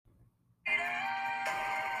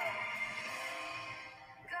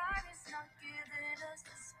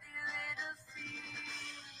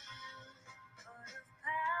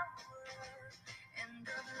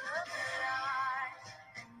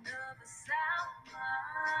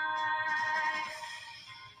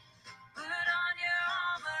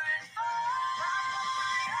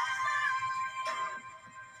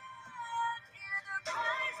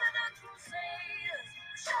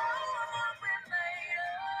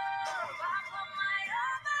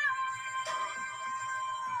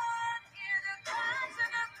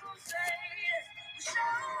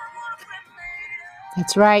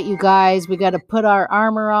That's right, you guys. We got to put our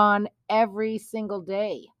armor on every single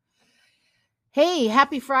day. Hey,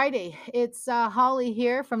 happy Friday. It's Holly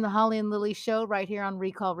here from the Holly and Lily Show right here on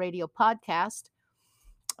Recall Radio Podcast.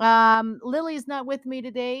 Lily's not with me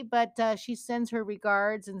today, but she sends her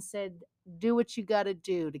regards and said, do what you got to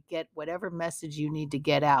do to get whatever message you need to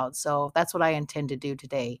get out. So that's what I intend to do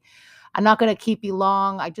today. I'm not going to keep you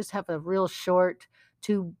long. I just have a real short,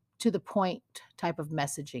 to the point type of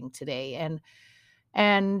messaging today. And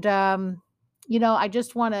I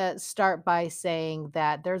just want to start by saying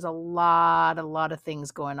that there's a lot of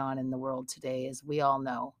things going on in the world today, as we all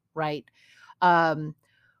know, right? Um,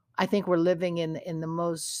 I think we're living in the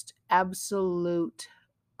most absolute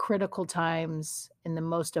critical times, in the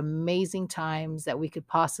most amazing times that we could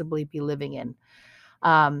possibly be living in.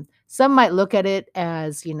 Some might look at it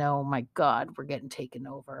as, my God, we're getting taken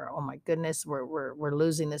over. Oh my goodness, we're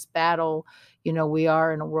losing this battle. We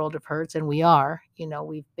are in a world of hurts, and we are.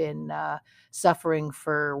 We've been suffering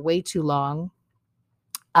for way too long.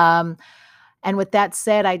 Um, and with that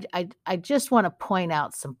said, I just want to point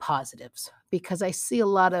out some positives because I see a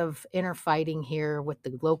lot of inner fighting here with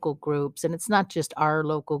the local groups, and it's not just our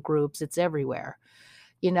local groups; it's everywhere.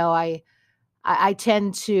 I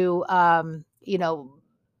tend to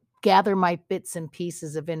gather my bits and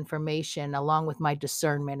pieces of information along with my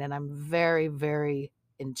discernment, and I'm very, very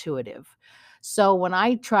intuitive. So when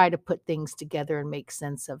I try to put things together and make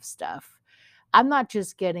sense of stuff, I'm not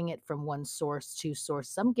just getting it from one source, two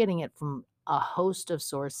sources. I'm getting it from a host of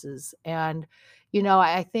sources. And,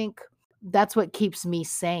 I think that's what keeps me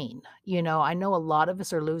sane. I know a lot of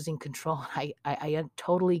us are losing control. I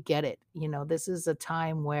totally get it. This is a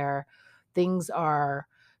time where things are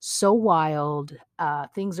so wild.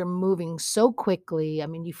 Things are moving so quickly. I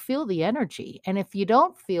mean, you feel the energy. And if you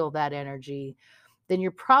don't feel that energy, then you're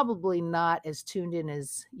probably not as tuned in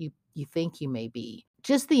as you think you may be.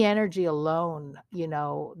 Just the energy alone,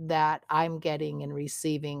 that I'm getting and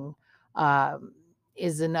receiving um,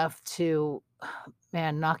 is enough to,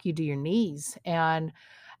 man, knock you to your knees. And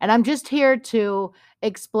I'm just here to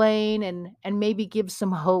explain and maybe give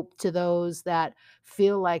some hope to those that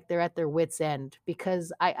feel like they're at their wits' end,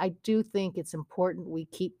 because I do think it's important we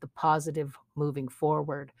keep the positive moving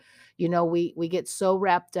forward. We get so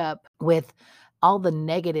wrapped up with all the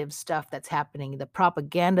negative stuff that's happening, the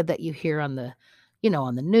propaganda that you hear on the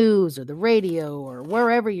news or the radio or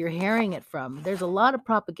wherever you're hearing it from. There's a lot of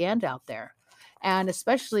propaganda out there. And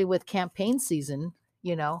especially with campaign season,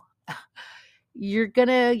 you know, you're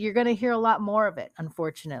gonna hear a lot more of it,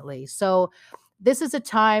 unfortunately. So this is a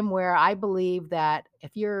time where I believe that if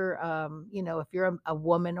you're a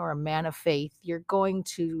woman or a man of faith, you're going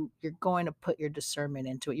to put your discernment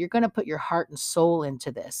into it. You're going to put your heart and soul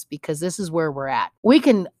into this, because this is where we're at. We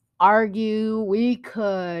can argue, we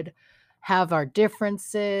could have our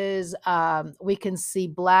differences, we can see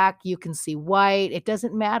black, you can see white. It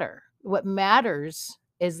doesn't matter. What matters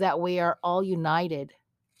is that we are all united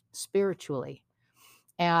spiritually,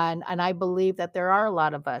 and I believe that there are a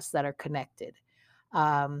lot of us that are connected.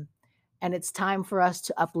 Um, and it's time for us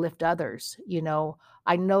to uplift others.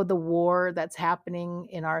 I know the war that's happening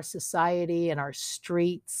in our society and our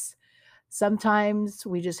streets. Sometimes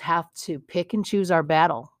we just have to pick and choose our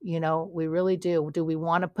battle. We really do. Do we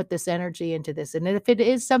want to put this energy into this? And if it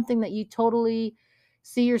is something that you totally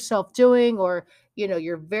see yourself doing, or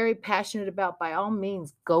you're very passionate about, by all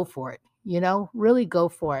means, go for it. Really go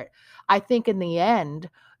for it. I think in the end,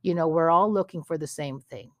 we're all looking for the same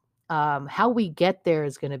thing. How we get there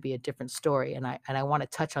is going to be a different story, and I want to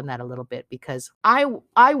touch on that a little bit, because I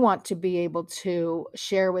want to be able to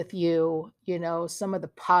share with you, some of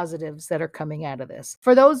the positives that are coming out of this.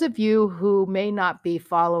 For those of you who may not be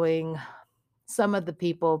following some of the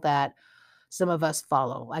people that some of us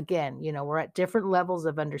follow, again, we're at different levels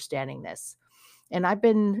of understanding this. And I've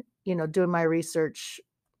been, doing my research,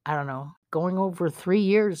 I don't know, going over 3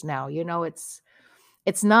 years now.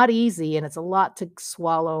 It's not easy, and it's a lot to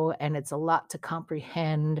swallow, and it's a lot to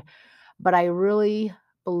comprehend, but I really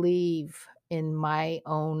believe in my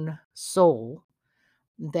own soul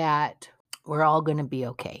that we're all going to be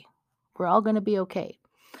okay. We're all going to be okay.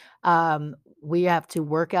 We have to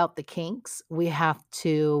work out the kinks. We have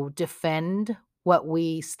to defend what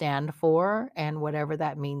we stand for, and whatever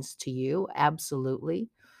that means to you. Absolutely.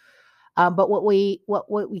 But what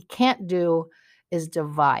we can't do is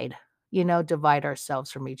divide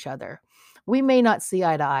ourselves from each other. We may not see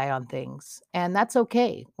eye to eye on things, and that's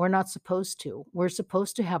okay. We're not supposed to. We're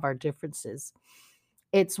supposed to have our differences.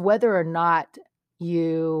 It's whether or not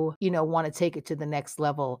you want to take it to the next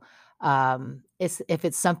level. It's if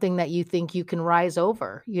it's something that you think you can rise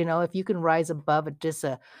over, if you can rise above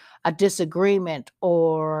a disagreement,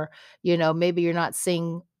 or, maybe you're not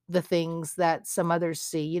seeing the things that some others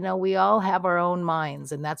see. We all have our own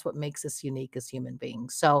minds, and that's what makes us unique as human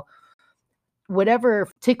beings. So whatever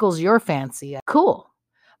tickles your fancy, cool.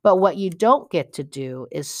 But what you don't get to do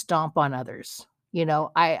is stomp on others.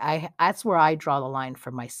 I that's where I draw the line for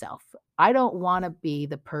myself. I don't want to be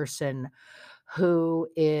the person who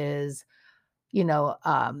is,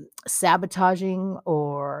 sabotaging,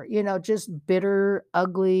 or, just bitter,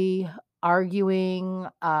 ugly, arguing.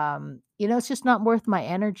 It's just not worth my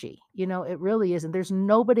energy. It really isn't. There's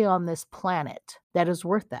nobody on this planet that is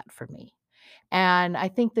worth that for me. And I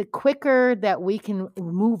think the quicker that we can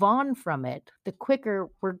move on from it, the quicker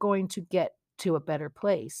we're going to get to a better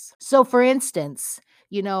place. So, for instance,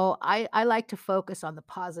 I like to focus on the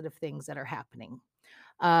positive things that are happening.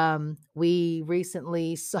 We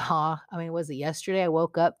recently saw, I mean, was it yesterday? I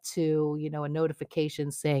woke up to, a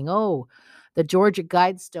notification saying, "Oh, the Georgia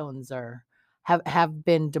Guidestones have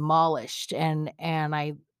been demolished." And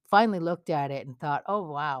I finally looked at it and thought, "Oh,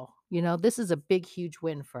 wow. This is a big, huge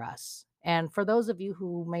win for us." And for those of you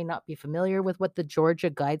who may not be familiar with what the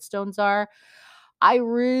Georgia Guidestones are, I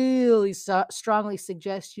really strongly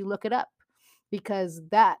suggest you look it up, because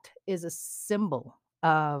that is a symbol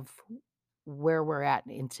of where we're at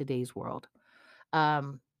in today's world.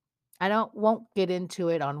 Um, I don't won't get into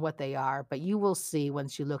it on what they are, but you will see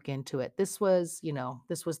once you look into it. This was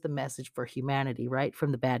the message for humanity, right?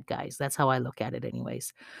 From the bad guys. That's how I look at it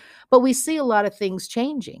anyways. But we see a lot of things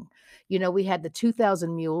changing. We had the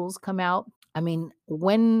 2000 Mules come out. I mean,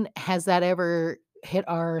 when has that ever hit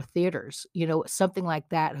our theaters? Something like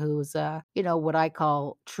that, who's what I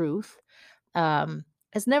call truth, um,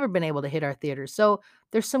 has never been able to hit our theaters. So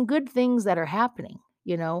there's some good things that are happening.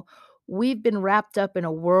 You know, we've been wrapped up in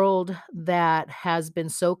a world that has been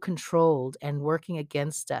so controlled and working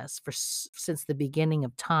against us since the beginning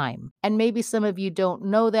of time. And maybe some of you don't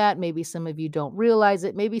know that. Maybe some of you don't realize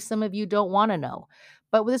it. Maybe some of you don't want to know.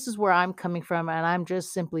 But this is where I'm coming from, and I'm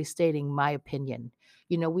just simply stating my opinion.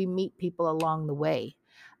 We meet people along the way.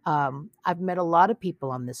 I've met a lot of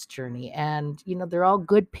people on this journey, and they're all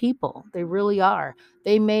good people. They really are.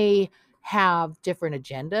 They may have different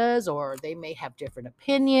agendas, or they may have different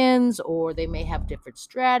opinions, or they may have different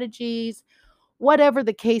strategies. Whatever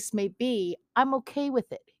the case may be, I'm okay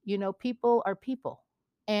with it. People are people.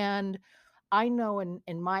 And I know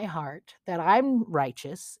in my heart that I'm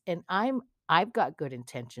righteous, and I've got good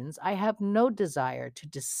intentions. I have no desire to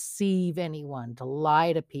deceive anyone, to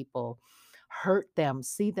lie to people, hurt them,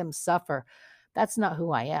 see them suffer. That's not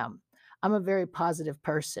who I am. I'm a very positive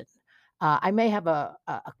person. I may have a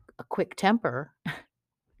quick temper,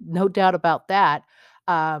 no doubt about that.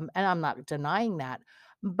 And I'm not denying that.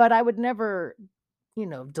 But I would never,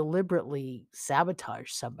 deliberately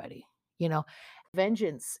sabotage somebody. You know,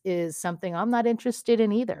 vengeance is something I'm not interested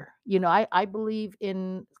in either. I believe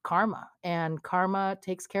in karma, and karma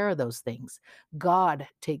takes care of those things. God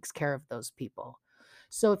takes care of those people.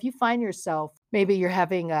 So if you find yourself, maybe you're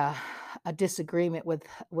having a disagreement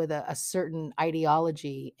with a certain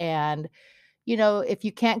ideology, and if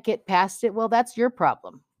you can't get past it, well, that's your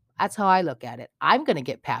problem. That's how I look at it. I'm going to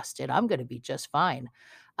get past it. I'm going to be just fine.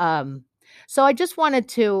 Um, so I just wanted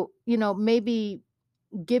to, maybe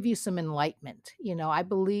give you some enlightenment. I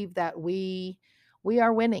believe that we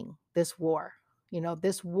are winning this war.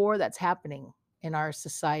 This war that's happening in our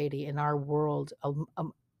society, in our world,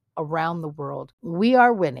 around the world. We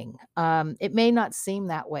are winning. It may not seem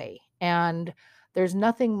that way, and there's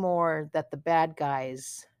nothing more that the bad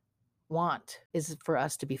guys want is for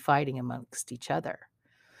us to be fighting amongst each other.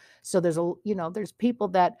 So there's people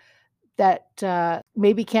that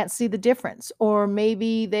maybe can't see the difference, or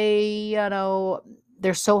maybe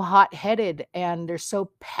they're so hot-headed and they're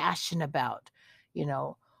so passionate about, you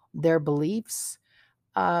know, their beliefs.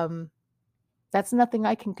 Um, that's nothing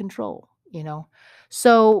I can control.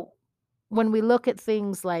 So when we look at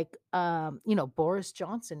things like, Boris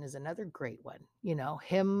Johnson is another great one.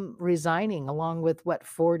 Him resigning along with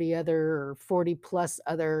 40 plus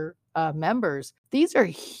other members. These are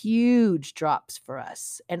huge drops for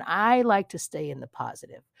us. And I like to stay in the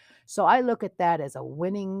positive. So I look at that as a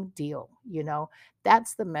winning deal.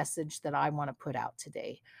 That's the message that I want to put out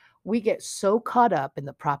today. We get so caught up in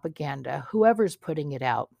the propaganda, whoever's putting it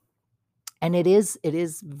out. And it is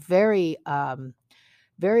very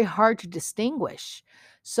hard to distinguish.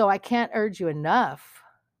 So I can't urge you enough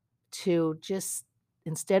to just,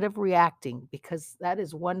 instead of reacting, because that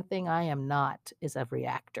is one thing I am not, is a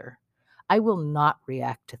reactor. I will not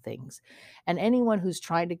react to things. And anyone who's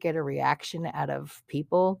trying to get a reaction out of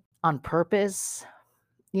people, on purpose,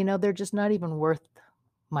 they're just not even worth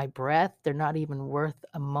my breath. They're not even worth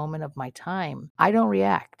a moment of my time. I don't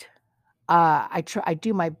react. I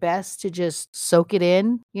do my best to just soak it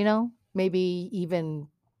in, maybe even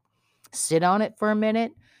sit on it for a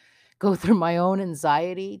minute, go through my own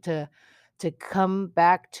anxiety to come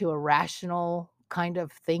back to a rational kind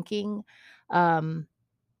of thinking. Um,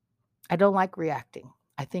 I don't like reacting.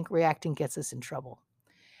 I think reacting gets us in trouble.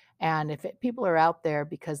 And if people are out there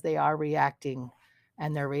because they are reacting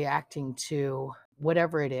and they're reacting to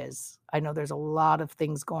whatever it is, I know there's a lot of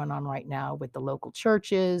things going on right now with the local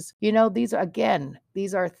churches. These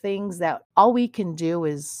are things that all we can do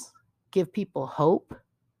is give people hope,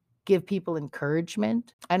 give people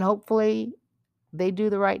encouragement, and hopefully they do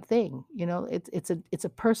the right thing. It's a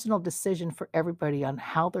personal decision for everybody on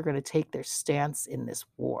how they're going to take their stance in this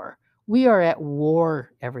war. We are at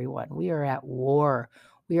war, everyone. We are at war.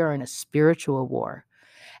 We are in a spiritual war.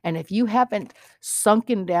 And if you haven't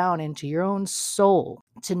sunken down into your own soul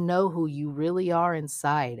to know who you really are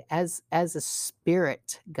inside as a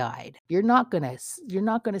spirit guide, you're not going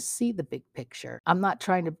to see the big picture. I'm not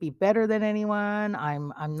trying to be better than anyone.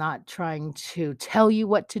 I'm not trying to tell you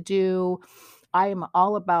what to do. I am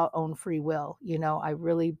all about own free will. I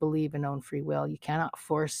really believe in own free will. You cannot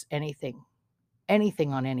force anything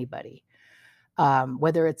on anybody,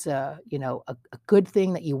 whether it's a good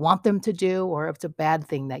thing that you want them to do or if it's a bad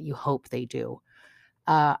thing that you hope they do.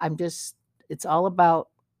 I'm just It's all about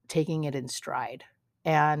taking it in stride.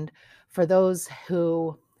 And for those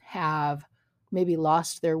who have maybe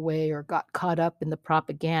lost their way or got caught up in the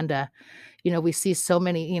propaganda, we see so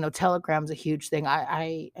many, Telegram's a huge thing.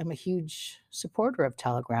 I am a huge supporter of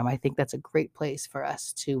Telegram. I think that's a great place for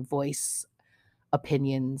us to voice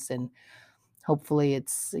opinions, and hopefully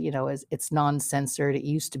it's non-censored. It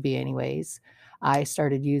used to be anyways. I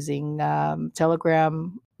started using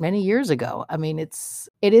Telegram many years ago. I mean, it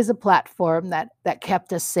is a platform that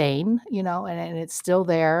kept us sane, and it's still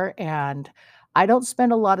there. And I don't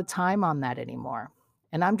spend a lot of time on that anymore.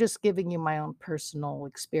 And I'm just giving you my own personal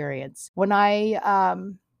experience. When I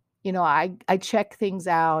check things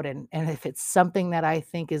out, and if it's something that I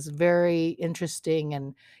think is very interesting,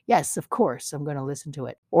 and yes, of course, I'm going to listen to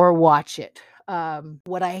it or watch it.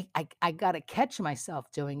 What I got to catch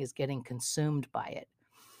myself doing is getting consumed by it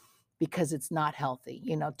because it's not healthy.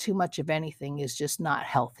 Too much of anything is just not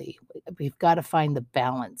healthy. We've got to find the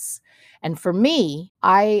balance. And for me,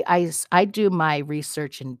 I do my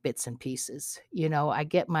research in bits and pieces.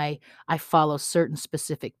 I follow certain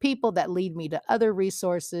specific people that lead me to other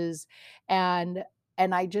resources, and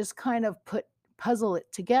I just kind of puzzle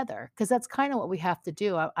it together because that's kind of what we have to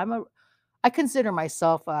do. I consider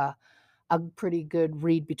myself a pretty good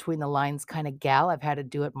read between the lines kind of gal. I've had to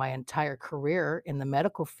do it my entire career in the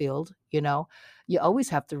medical field. You always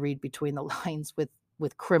have to read between the lines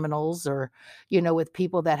with criminals, or with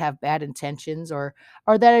people that have bad intentions, or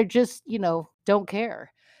that are just don't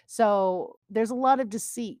care. So there's a lot of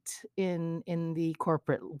deceit in the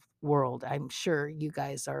corporate world. I'm sure you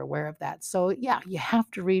guys are aware of that. So yeah, you have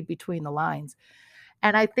to read between the lines,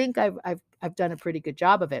 and I think I've done a pretty good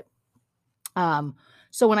job of it. um,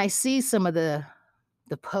 so when I see some of the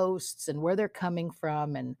posts and where they're coming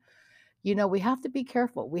from, and we have to be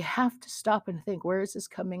careful. We have to stop and think, where is this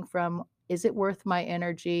coming from? Is it worth my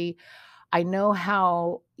energy? I know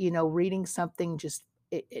how, reading something just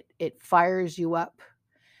it fires you up.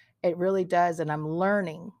 It really does. And I'm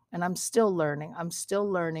learning, and I'm still learning. I'm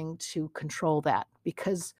still learning to control that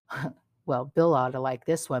because well, Bill ought to like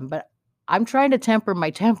this one, but I'm trying to temper my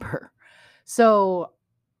temper. So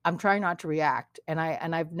I'm trying not to react, and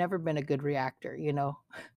I've never been a good reactor.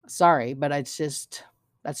 Sorry, but that's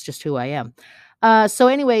just who I am. So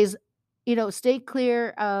anyways, stay clear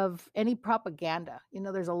of any propaganda.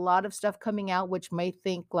 There's a lot of stuff coming out which may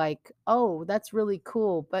think like, "Oh, that's really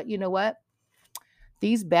cool." But you know what?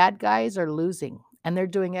 These bad guys are losing, and they're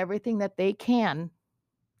doing everything that they can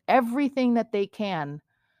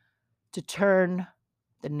to turn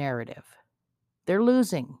the narrative. They're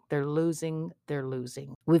losing. They're losing. They're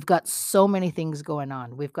losing. We've got so many things going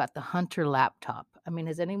on. We've got the Hunter laptop. I mean,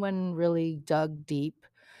 has anyone really dug deep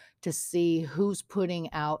to see who's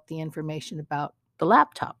putting out the information about the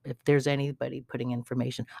laptop? If there's anybody putting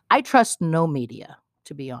information, I trust no media,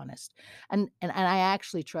 to be honest. And I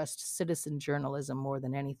actually trust citizen journalism more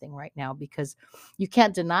than anything right now because you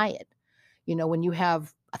can't deny it. When you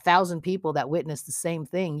have 1,000 people that witness the same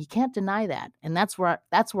thing, you can't deny that. And that's where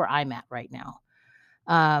I'm at right now.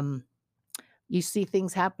 Um, you see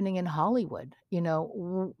things happening in Hollywood.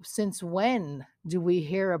 Since when do we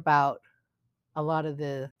hear about a lot of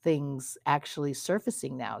the things actually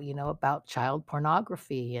surfacing now, about child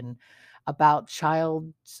pornography and about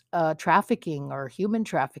child trafficking or human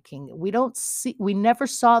trafficking. We never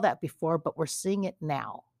saw that before, but we're seeing it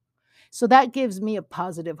now. So that gives me a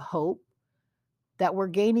positive hope that we're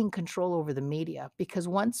gaining control over the media, because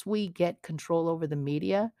once we get control over the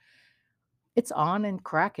media, it's on and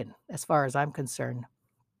cracking as far as I'm concerned.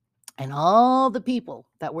 And all the people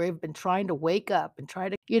that we've been trying to wake up and try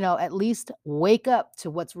to, at least wake up to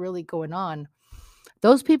what's really going on,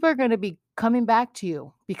 those people are going to be coming back to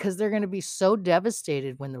you because they're going to be so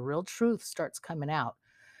devastated when the real truth starts coming out.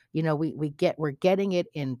 We're getting it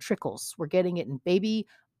in trickles. We're getting it in baby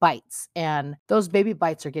bites, and those baby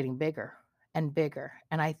bites are getting bigger and bigger.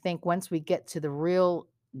 And I think once we get to the real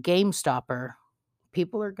game stopper,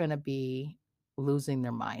 people are going to be losing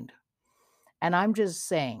their mind. And I'm just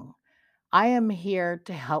saying, I am here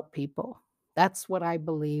to help people. That's what I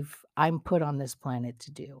believe I'm put on this planet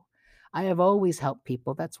to do. I have always helped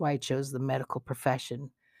people. That's why I chose the medical profession.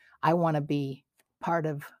 I want to be part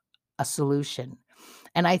of a solution.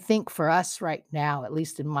 And I think for us right now, at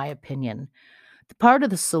least in my opinion, the part of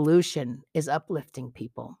the solution is uplifting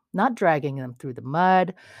people, not dragging them through the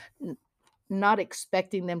mud, n- not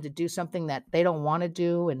expecting them to do something that they don't want to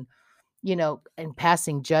do, and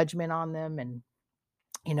passing judgment on them. And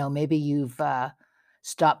maybe you've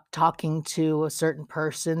stopped talking to a certain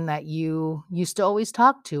person that you used to always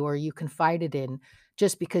talk to or you confided in,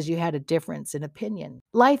 just because you had a difference in opinion.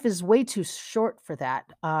 Life is way too short for that.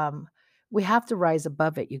 We have to rise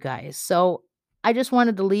above it, you guys. So I just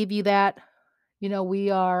wanted to leave you that. We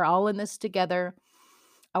are all in this together.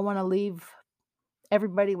 I want to leave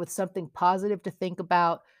everybody with something positive to think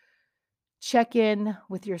about. Check in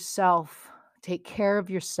with yourself, take care of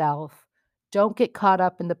yourself. Don't get caught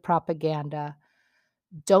up in the propaganda.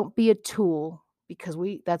 Don't be a tool, because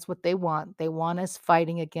that's what they want. They want us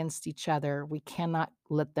fighting against each other. We cannot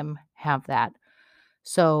let them have that.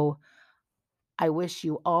 So I wish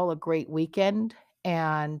you all a great weekend,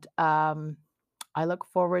 and I look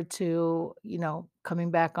forward to,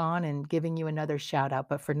 coming back on and giving you another shout out.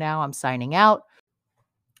 But for now, I'm signing out.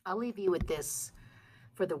 I'll leave you with this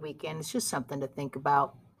for the weekend. It's just something to think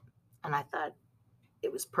about. And I thought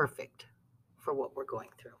it was perfect for what we're going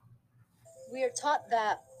through. We are taught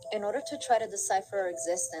that in order to try to decipher our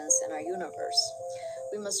existence and our universe,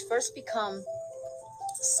 we must first become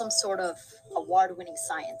some sort of award winning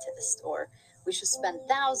scientist, or we should spend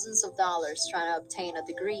thousands of dollars trying to obtain a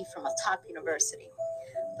degree from a top university.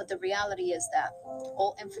 But the reality is that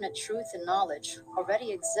all infinite truth and knowledge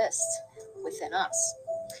already exists within us.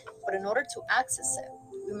 But in order to access it,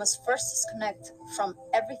 we must first disconnect from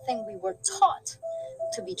everything we were taught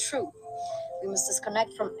to be true. We must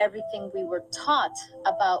disconnect from everything we were taught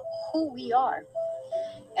about who we are.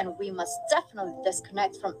 And we must definitely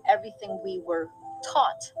disconnect from everything we were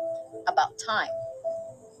taught about time.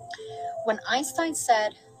 When Einstein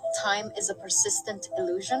said time is a persistent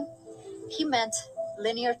illusion, he meant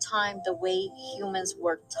linear time the way humans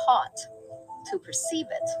were taught to perceive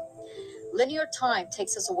it. Linear time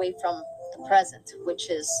takes us away from the present,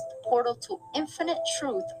 which is the portal to infinite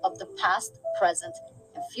truth of the past, present,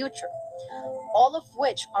 and future, all of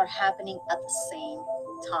which are happening at the same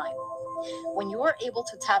time. When you are able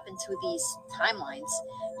to tap into these timelines,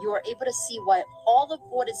 you are able to see why all of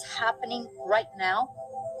what is happening right now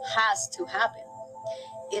has to happen.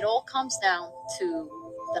 It all comes down to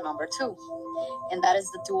the number two, and that is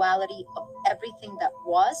the duality of everything that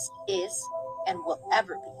was, is, and will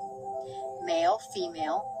ever be: male,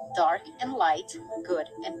 female, dark and light, good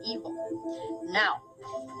and evil. Now,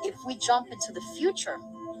 if we jump into the future,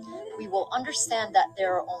 we will understand that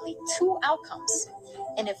there are only two outcomes.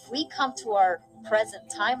 And if we come to our present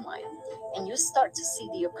timeline and you start to see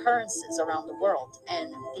the occurrences around the world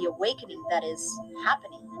and the awakening that is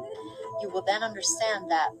happening, you will then understand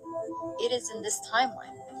that it is in this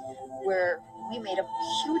timeline where we made a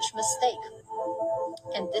huge mistake.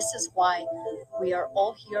 And this is why we are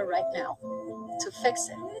all here right now, to fix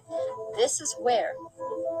it. This is where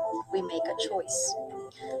we make a choice.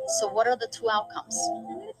 So, what are the two outcomes?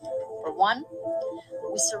 For one,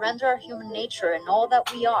 we surrender our human nature and all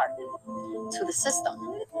that we are to the system,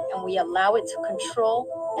 and we allow it to control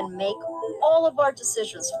and make all of our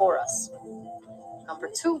decisions for us. Number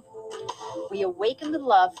two, we awaken the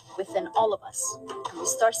love within all of us, and we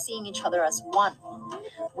start seeing each other as one.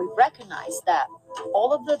 We recognize that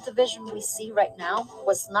all of the division we see right now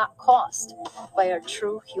was not caused by our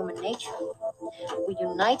true human nature. We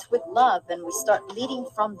unite with love and we start leading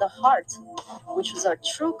from the heart, which is our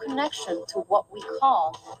true connection to what we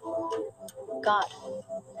call God.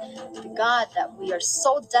 The God that we are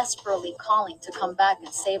so desperately calling to come back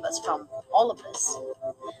and save us from all of this.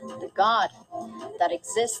 The God that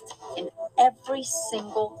exists in every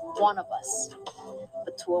single one of us.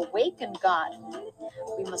 But to awaken God,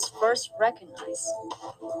 we must first recognize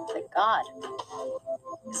that God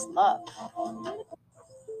is love.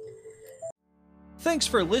 Thanks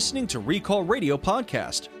for listening to Recall Radio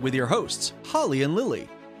Podcast with your hosts, Holly and Lily.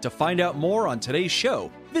 To find out more on today's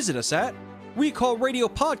show, visit us at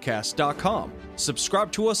recallradiopodcast.com.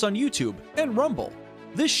 Subscribe to us on YouTube and Rumble.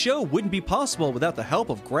 This show wouldn't be possible without the help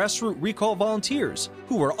of grassroots recall volunteers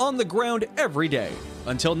who are on the ground every day.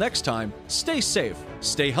 Until next time, stay safe,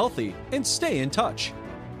 stay healthy, and stay in touch.